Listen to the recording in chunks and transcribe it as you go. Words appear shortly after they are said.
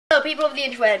Hello, people of the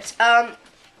interwebs. I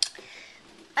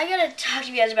gotta talk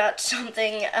to you guys about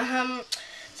something.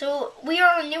 So we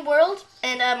are on a new world,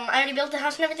 and I already built the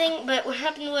house and everything. But what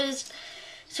happened was,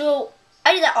 so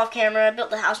I did that off camera. I built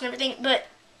the house and everything. But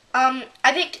I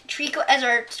picked Trico as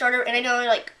our starter, and I know you're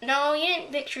like, no, you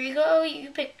didn't pick Trico. You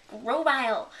picked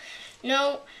grovile.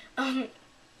 No, I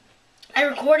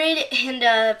recorded,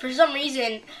 and for some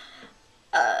reason,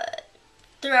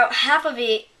 throughout half of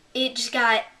it,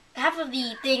 half of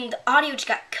the audio just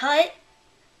got cut.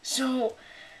 So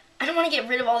I don't want to get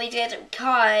rid of all these guys that we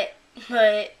caught,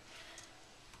 but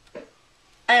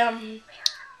I'm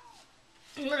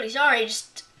really sorry.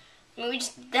 We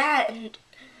just did that, and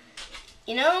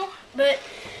but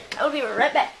I will be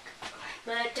right back.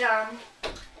 But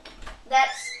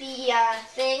that's the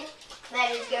thing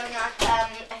that is going on.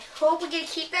 I hope we get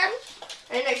to keep them.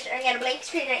 And they're staring at a blank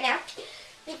screen right now.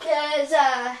 Because,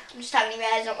 I'm just talking to you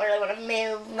guys, I don't really want to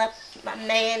move my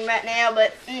man right now,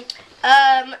 but,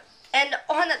 and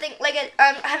on that thing, like,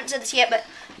 I haven't said this yet, but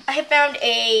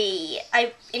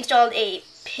I installed a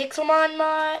pixelmon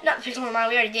mod, not the pixelmon mod,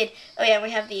 we already did, oh yeah, we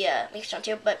have the, links on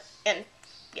too, but, and,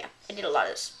 yeah, I did a lot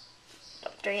of this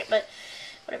during it, but,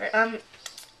 whatever,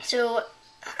 so,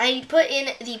 I put in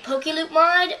the Pokeloop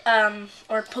mod,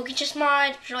 or Pokechest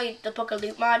mod, it's really the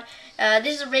Pokeloop mod.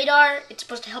 This is a radar, it's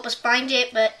supposed to help us find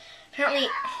it, but apparently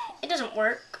it doesn't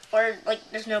work, or like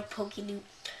there's no Pokeloop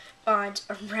mods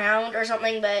around or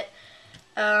something, but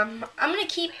I'm gonna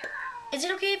keep, is it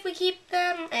okay if we keep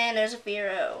them? And there's a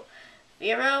Firo.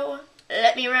 Firo,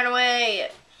 let me run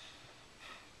away.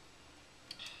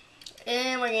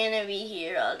 And we're gonna be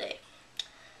here all day.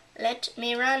 Let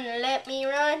me run,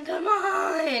 come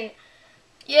on!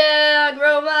 Yeah,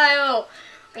 grovile!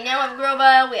 We now have a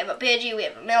grovile, we have a Pidgey, we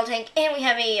have a Meltank, and we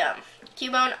have a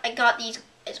Cubone. I got these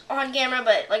on camera,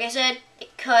 but like I said,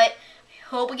 it cut. I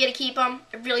hope we get to keep them.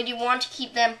 I really do want to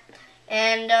keep them.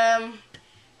 And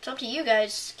it's up to you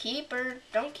guys, keep or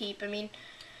don't keep. I mean,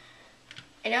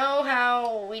 I know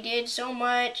how we did so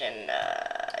much, and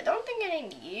I don't think I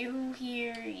need you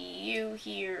here,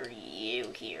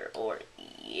 or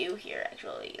you here,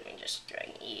 actually. Let me just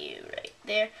drag you right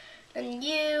there. Then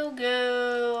you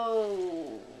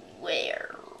go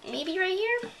where? Maybe right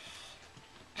here?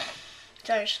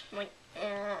 Sorry,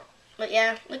 but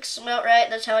yeah, looks about right.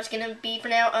 That's how it's gonna be for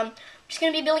now. I'm just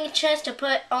gonna be building a chest to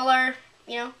put all our,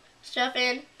 stuff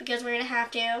in, because we're gonna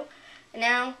have to. And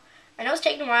now, I know it's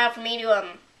taking a while for me to,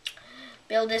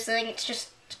 build this thing. It's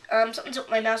just, something's up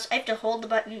with my mouse. I have to hold the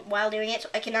button while doing it, so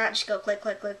I cannot just go click,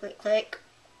 click, click, click, click.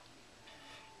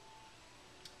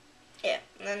 Yeah,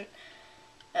 and then,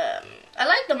 I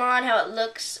like the mod, how it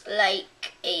looks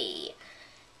like a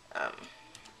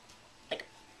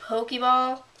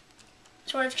Pokeball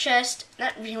sort of chest.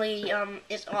 That really,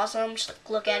 is awesome. Just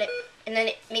look at it, and then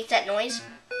it makes that noise.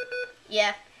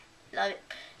 Yeah, love it.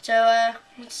 So,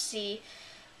 let's see.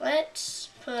 Let's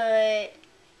put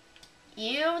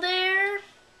you there,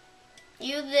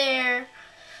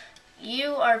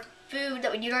 you are food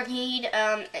that we do not need,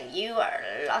 and you are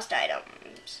lost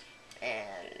items,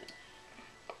 and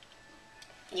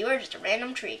you are just a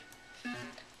random tree.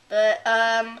 But,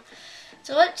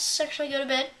 so let's actually go to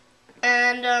bed,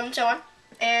 and, so on,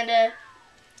 and,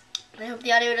 I hope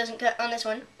the audio doesn't cut on this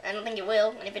one. I don't think it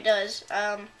will, and if it does,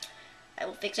 I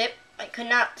will fix it. I could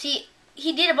not, see,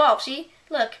 he did evolve, see,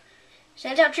 look,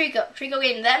 sent out Trico. Trico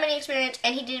gave him that many experience,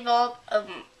 and he did evolve,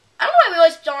 I don't know why we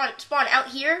always spawn out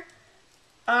here.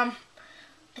 I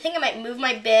think I might move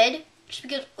my bed, just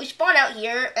because we spawn out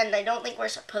here, and I don't think we're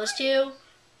supposed to,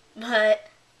 but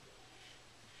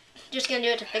just gonna do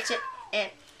it to fix it. And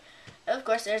of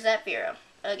course, there's that Firo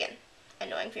again,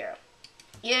 annoying Firo.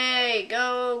 Yay,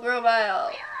 go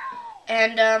grovile!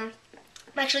 And I'm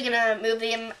actually gonna move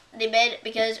the bed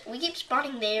because we keep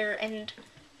spawning there, and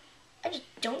I just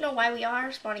don't know why we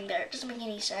are spawning there. It doesn't make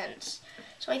any sense.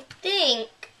 So I think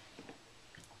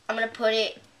I'm gonna put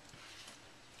it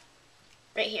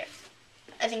right here.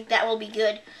 I think that will be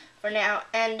good for now.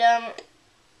 And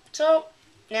so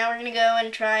now we're gonna go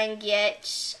and try and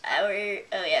get our,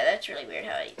 oh yeah, that's really weird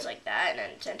how it's like that, and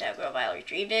then sent out grovile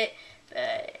retrieved it.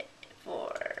 But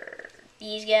for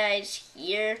these guys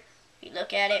here, if you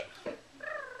look at it,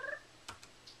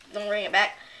 don't bring it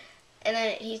back, and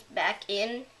then he's back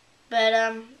in. But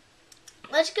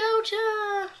let's go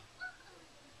to,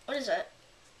 what is that?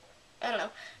 I don't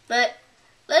know. But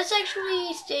let's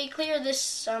actually stay clear of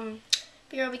this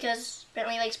Firo, because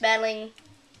apparently he likes battling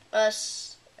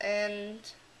us, and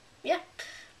yeah.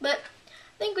 But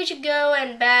I think we should go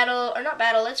and battle, or not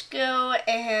battle, let's go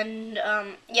and,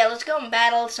 yeah, let's go and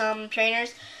battle some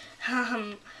trainers.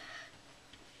 I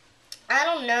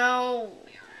don't know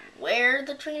where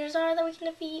the trainers are that we can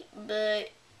defeat,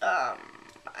 but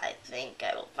I think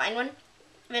I will find one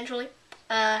eventually.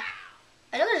 I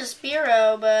know there's a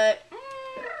Spearow, but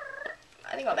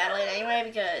I think I'll battle it anyway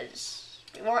because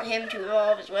we want him to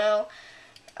evolve as well.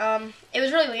 It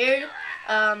was really weird.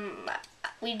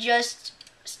 We just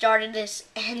started this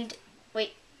and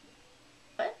wait,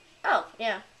 what? Oh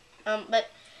yeah. But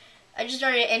I just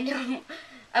started and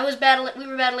we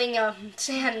were battling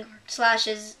sand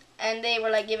slashes, and they were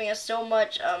like giving us so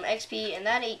much XP, and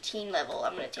that 18 level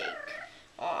I'm gonna take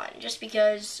on just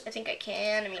because I think I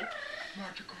can. I mean,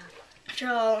 after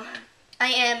all, I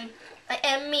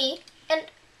am me, and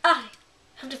I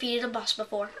have defeated a boss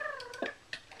before.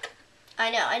 I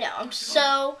know. I'm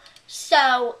so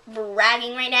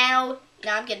bragging right now.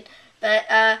 No, I'm kidding. But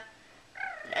I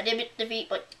did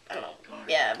defeat, like, I don't know,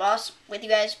 yeah, a boss with you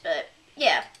guys. But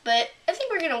yeah, but I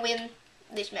think we're gonna win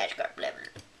this Magikarp level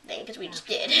thing because we just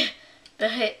did.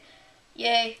 But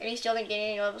yay, and he still didn't get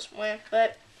any levels. Well,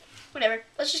 but whatever.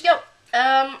 Let's just go.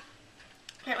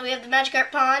 Apparently we have the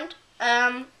Magikarp pond.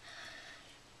 I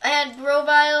had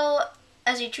Grovile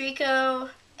as a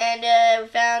Trico, and we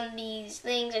found these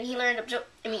things, and he learned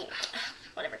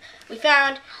whatever. We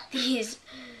found these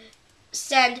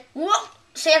sand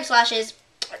slashes.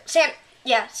 Sand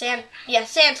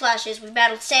slashes. We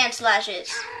battled sand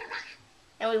slashes,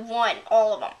 and we won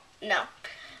all of them. No,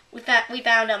 we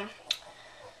found oh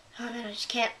man, I just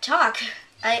can't talk.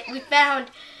 We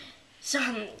found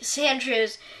some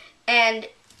Sandshrews, and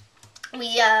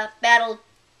we battled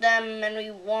them, and we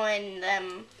won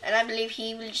them. And I believe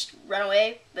he will just run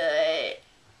away, but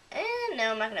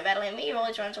no, I'm not gonna battle him. He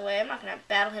always runs away. I'm not gonna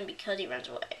battle him because he runs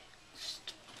away.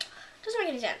 Doesn't make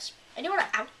any sense. I do want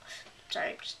to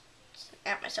sorry, just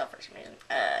out myself for some reason.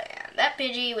 And that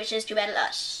Pidgey wishes to battle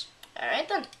us. Alright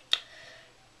then.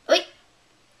 Wait!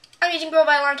 I'm using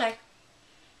Grovile, aren't I?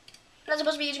 Not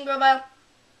supposed to be using Grovile.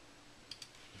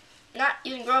 Not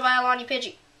using Grovile on you,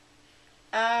 Pidgey.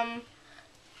 I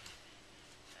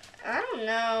don't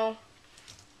know.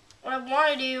 What I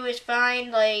want to do is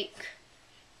find, like,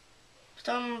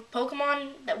 some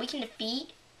Pokemon that we can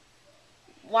defeat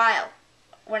while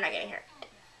we're not getting hurt.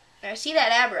 Now, I see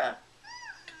that Abra.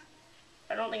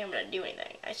 I don't think I'm going to do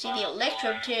anything. I see the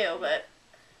Electrode too, but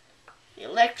the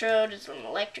Electrode is an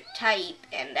electric type,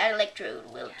 and that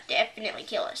Electrode will definitely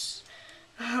kill us.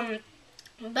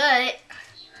 But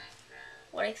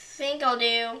what I think I'll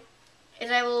do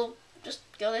is I will just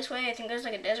go this way. I think there's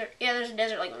like a desert. Yeah, there's a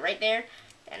desert like right there.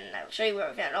 And I'll show you where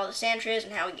we found all the Sandshrews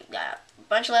and how we got a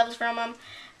bunch of levels from them.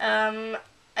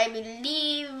 I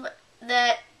believe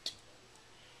that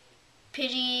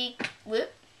Pidgey...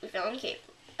 Whoop, we fell in the cave.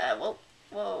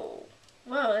 Whoa,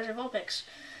 there's a Vulpix.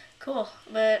 Cool,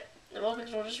 but the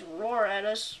Vulpix will just roar at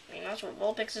us. I mean, that's what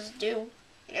Vulpixes do,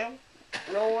 you know?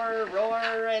 Roar,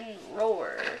 and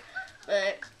roar.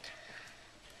 But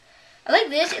I like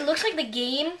this. It looks like the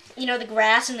game, you know, the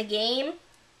grass in the game,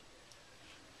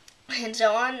 and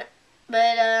so on.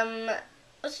 But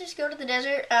let's just go to the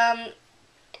desert.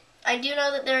 I do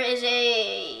know that there is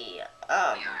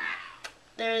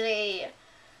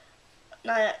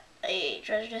not a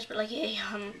treasure chest, but like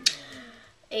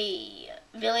a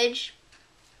village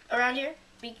around here,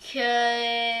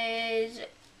 because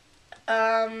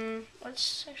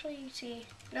let's actually see.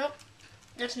 Nope,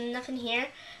 there's nothing here.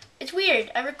 It's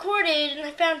weird. I recorded and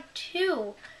I found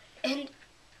 2, and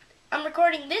I'm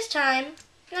recording this time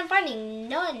and I'm finding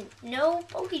none. No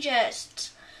Poke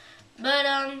chests. But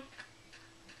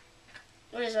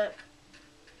what is that?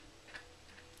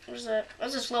 What is that?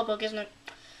 That's a Slowpoke, isn't it?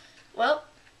 Well,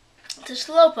 it's a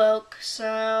Slowpoke,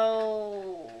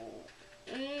 so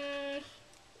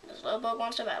the Slowpoke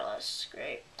wants to battle us.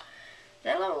 Great.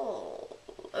 That level.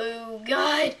 Oh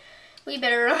God, we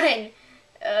better run.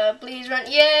 Please run.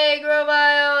 Yay,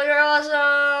 Grovile, you're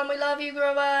awesome. We love you,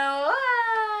 Grovile.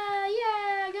 Ah,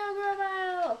 yeah, go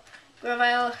Grovile.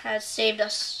 Grovile has saved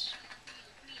us.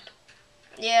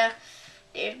 Yeah,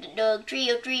 there's the dog.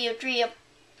 Trio.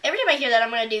 Every time I hear that, I'm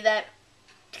going to do that.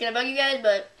 It's going to bug you guys,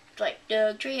 but it's like,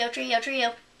 dog, trio.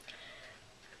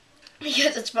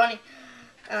 Because it's funny.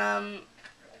 It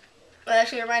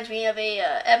actually reminds me of a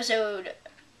episode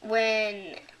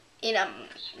when, I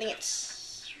think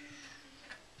it's,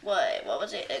 what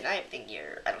was it? And I don't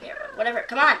care, whatever.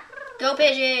 Come on, go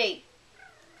Pidgey.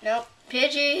 Nope,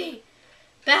 Pidgey.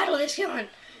 Battle this one.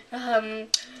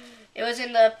 It was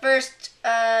in the first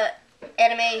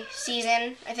anime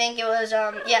season, I think it was,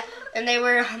 yeah, and they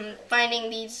were finding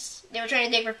these, they were trying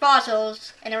to dig for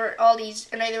fossils, and there were all these,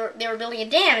 and they were building a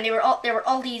dam, and there were all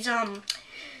these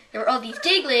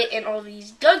Diglett and all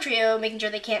these Dugtrio making sure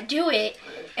they can't do it,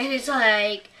 and it's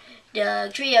like,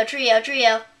 Doug Trio, Trio,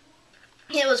 Trio.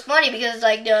 It was funny because it's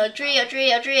like Doug Trio,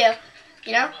 Trio, Trio.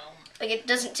 You know? Like it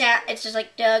doesn't sound, it's just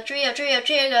like Doug Trio, Trio,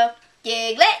 Trio, go.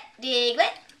 Diglet,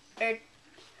 Diglet. Or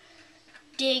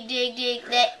dig, dig,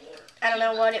 diglet. I don't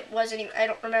know what it was anymore. I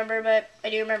don't remember, but I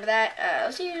do remember that.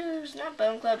 Let's use, not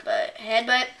Bone Club, but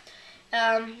Headbutt.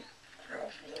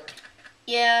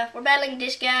 Yeah, we're battling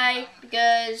this guy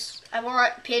because I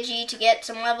want Pidgey to get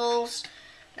some levels.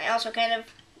 I also kind of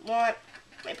want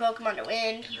my Pokemon to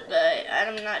win, but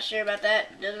I'm not sure about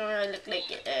that. It doesn't really look like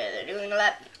they're doing a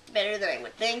lot better than I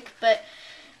would think, but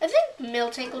I think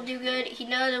Miltank will do good. He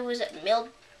knows Milk,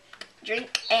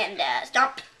 Drink, and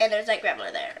Stomp, and there's that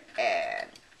Graveler there. And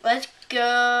let's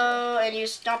go and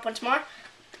use Stomp once more.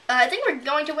 I think we're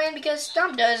going to win because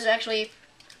Stomp does actually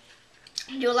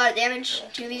do a lot of damage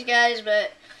to these guys,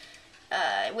 but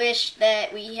I wish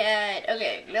that we had...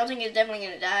 Okay, Miltank is definitely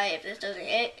going to die if this doesn't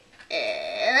hit.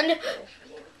 And...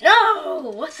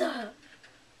 No! What the...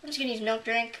 I'm just going to use Milk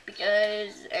Drink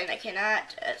because... And I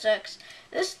cannot. That sucks.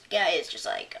 This guy is just,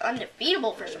 like,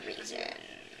 undefeatable for some reason.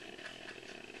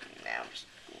 Now I'm just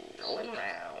rolling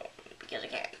around because I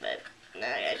can't, but... No,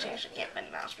 I actually can't find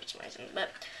the mouse for some reason, but...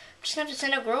 I'm just going to have to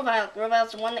send out Grovile.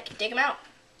 Grovile's the one that can take him out.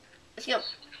 Let's go.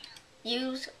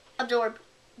 Use, absorb,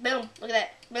 boom, look at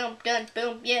that, boom, done,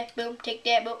 boom, yeah, boom, take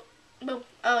that, boom, boom,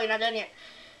 oh, you're not done yet,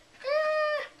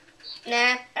 nah,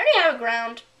 I already have a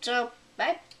ground, so,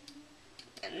 bye,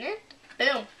 and then,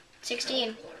 boom,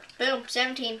 16, boom,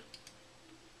 17,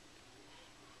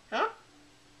 huh,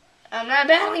 I'm not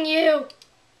battling you,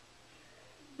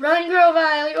 run,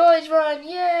 Grovile, you always run,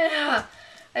 yeah,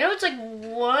 I know it's like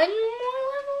one more level,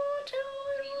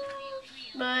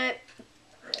 but,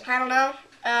 I don't know,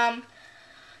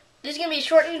 this is going to be a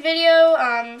shortened video.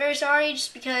 I'm very sorry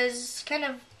just because kind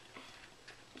of,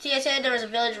 see I said there was a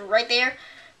village right there.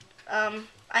 I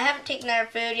haven't taken their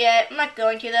food yet. I'm not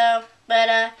going to though. But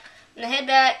I'm going to head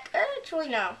back. Actually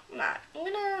no, I'm not. I'm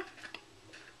going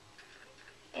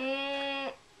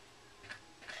to,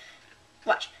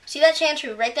 watch. See that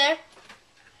Sandshrew right there?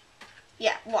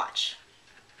 Yeah, watch.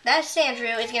 That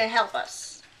Sandshrew is going to help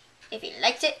us. If he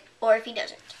likes it or if he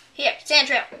doesn't. Here,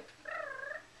 Sandshrew.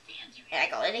 And I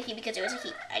called it a he because it was a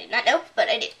he. I did not know, but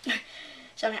I did.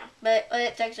 Somehow. But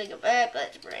let's actually go back.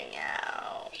 Let's bring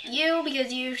out you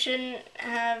because you shouldn't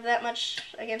have that much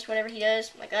against whatever he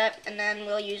does. Like that. And then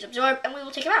we'll use Absorb and we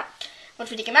will take him out.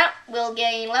 Once we take him out, we'll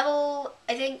gain level,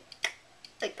 I think,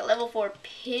 like the level 4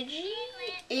 Pidgey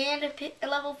and a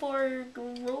level 4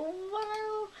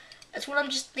 Grovile. That's what I'm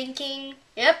just thinking.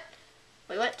 Yep.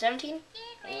 Wait, what? 17?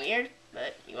 Weird.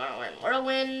 But you want to learn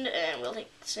Whirlwind and we'll take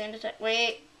Sand Attack.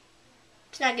 Wait.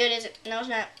 It's not good, is it? No, it's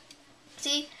not.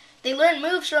 See? They learn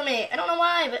moves from me. I don't know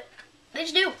why, but they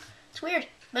just do. It's weird.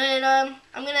 But, I'm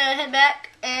gonna head back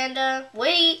and,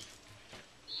 wait.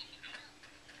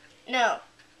 No.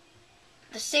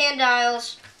 The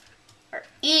Sandiles are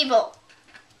evil.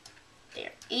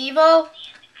 They're evil.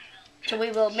 So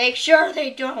we will make sure they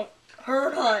don't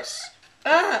hurt us.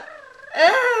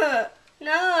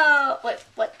 No. Wait,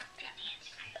 what?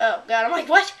 Oh, God. I'm like,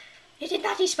 what? It did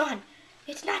not despawn.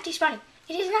 It's not despawning.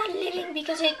 It is not living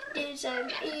because it is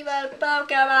an evil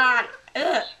Pokemon.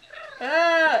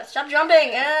 Stop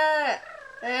jumping.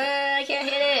 I can't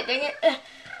hit it. Dang it.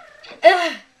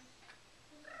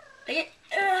 Dang it.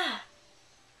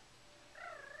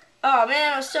 Oh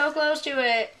man, I was so close to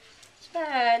it. It's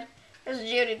bad. There's a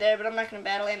Geodude there, but I'm not going to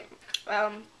battle him. I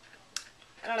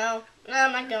don't know. No,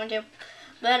 I'm not going to.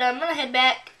 But I'm going to head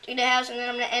back to the house and then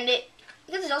I'm going to end it.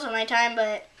 Because it's also nighttime,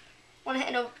 but I want to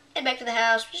head back to the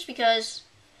house just because,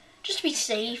 just to be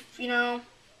safe, you know.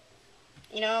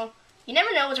 You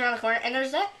never know what's around the corner, and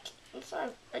there's that.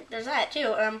 There's that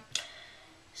too.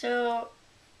 So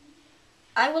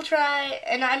I will try,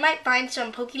 and I might find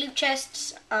some Pokeloop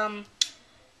chests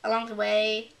along the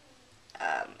way.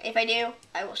 If I do,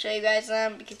 I will show you guys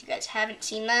them because you guys haven't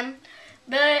seen them.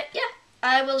 But yeah,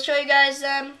 I will show you guys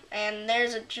them. And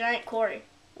there's a giant quarry.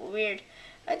 Weird.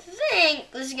 I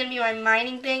think this is going to be my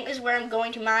mining thing. This is where I'm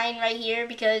going to mine right here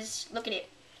because look at it.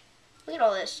 Look at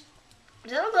all this.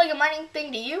 Does that look like a mining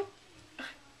thing to you?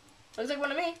 Looks like one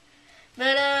to me.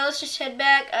 But let's just head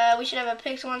back. We should have a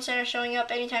Pixelmon Center showing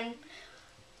up anytime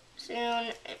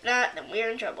soon. If not, then we're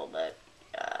in trouble. But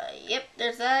yep,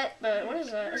 there's that. But what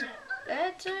is that?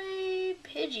 That's a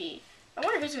Pidgey. I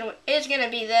wonder who's gonna. It's gonna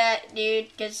be that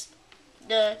dude. Cause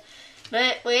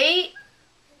But wait.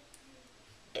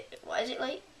 Why is it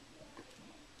late?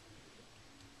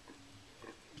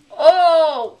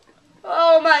 Oh!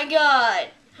 Oh my god!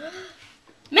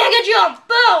 Mega jump!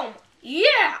 Boom!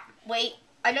 Yeah! Wait,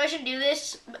 I know I shouldn't do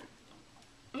this, but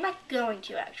I'm not going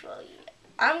to actually.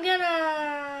 I'm gonna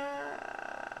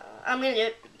do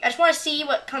it. I just want to see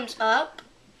what comes up.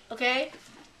 Okay?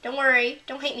 Don't worry.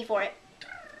 Don't hate me for it.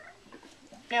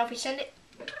 Now if we send it,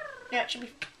 now it should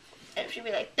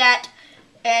be like that.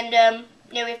 And now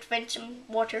we have to find some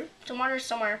water. Some water is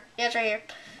somewhere. Yeah, it's right here.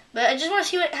 But I just want to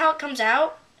see how it comes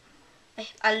out.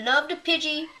 I love the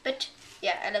Pidgey, but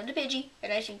yeah, I love the Pidgey,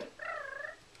 and I think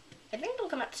it'll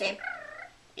come out the same.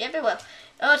 Yep, it will.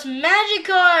 Oh, it's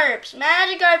Magikarps!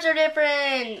 Magikarps are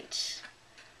different!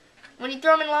 When you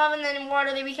throw them in lava and then in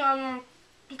water, they become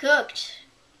cooked.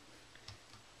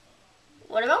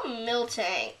 What about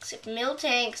Miltanks? If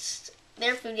Miltanks,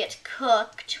 their food gets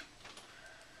cooked.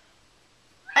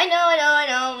 I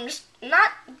know. I'm just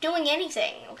not doing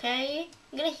anything, okay?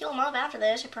 I'm gonna heal them up after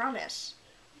this, I promise.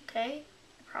 Okay?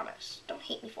 I promise. Don't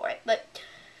hate me for it, but...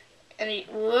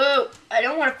 whoa! I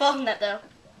don't want to fall from that, though.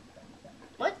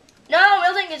 What? No,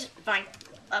 Miltank is fine.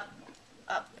 Up.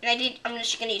 And I'm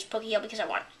just gonna use Pokeheel because I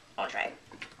want to try it.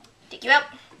 Take you out.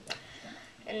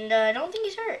 And I don't think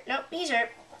he's hurt. Nope, he's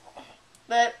hurt.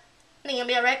 But I think he'll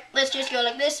be alright. Let's just go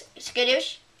like this.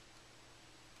 Skadoosh.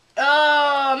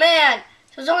 Oh, man!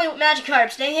 So it's only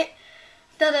Magikarps, dang it.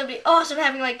 I thought that would be awesome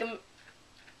having like a...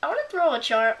 I want to throw a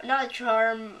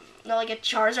like a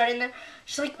Charizard in there.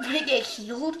 Just like when it get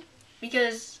healed.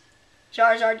 Because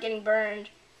Charizard getting burned.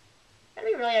 That'd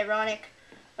be really ironic.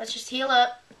 Let's just heal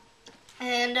up.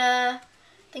 And I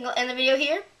think I'll end the video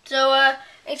here. So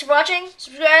thanks for watching.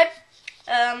 Subscribe.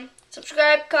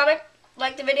 Subscribe, comment,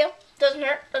 like the video. Doesn't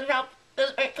hurt, doesn't help.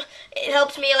 It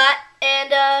helps me a lot.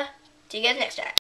 And see you guys next time.